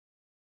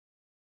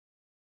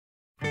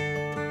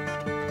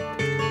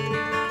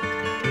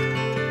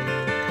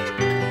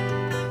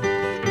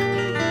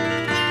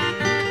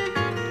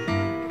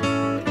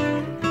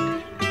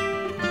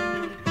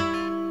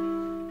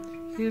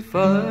If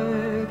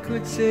I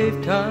could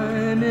save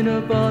time in a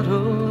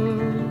bottle,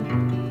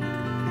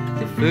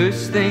 the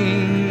first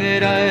thing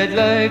that I'd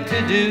like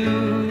to do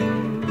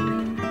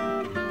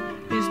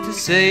is to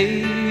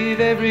save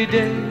every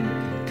day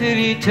till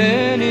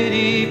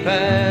eternity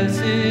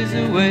passes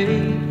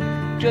away,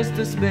 just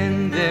to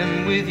spend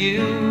them with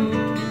you.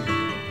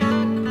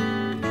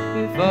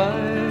 If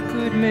I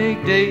could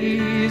make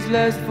days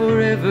last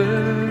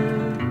forever,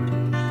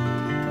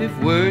 if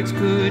words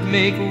could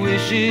make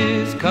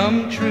wishes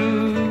come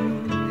true,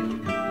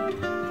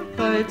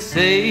 I'd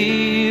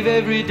save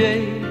every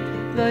day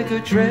like a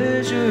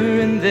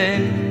treasure, and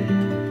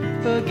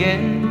then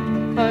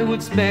again I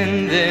would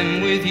spend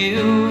them with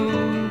you.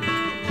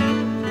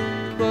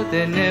 But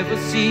there never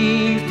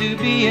seems to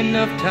be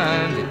enough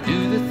time to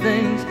do the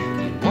things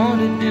you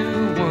want to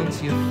do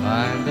once you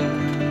find them.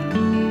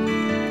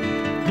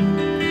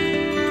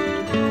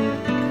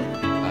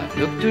 I've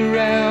looked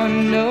around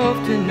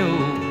enough to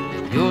know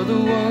you're the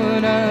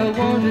one I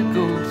want to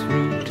go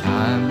through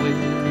time with.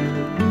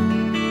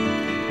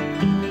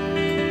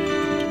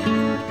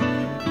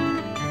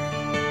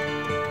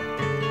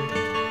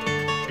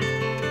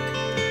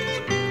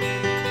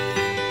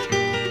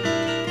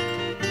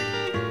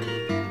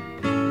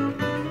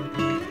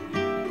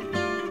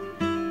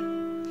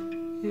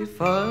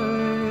 If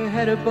I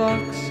had a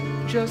box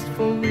just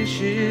for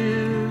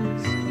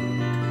wishes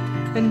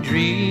and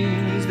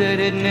dreams that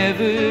had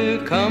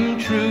never come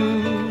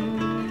true,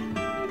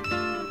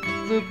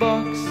 the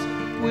box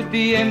would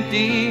be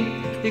empty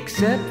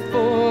except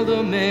for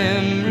the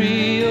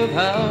memory of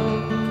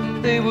how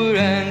they were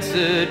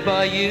answered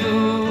by you.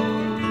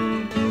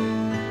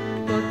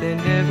 But there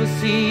never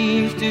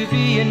seems to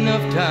be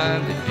enough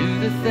time to do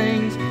the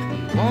things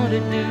you want to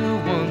do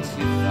once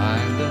you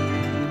find them.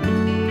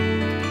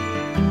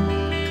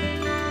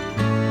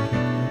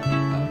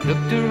 I've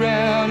looked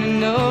around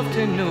enough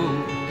to know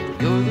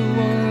you're the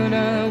one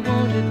I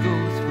want to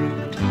go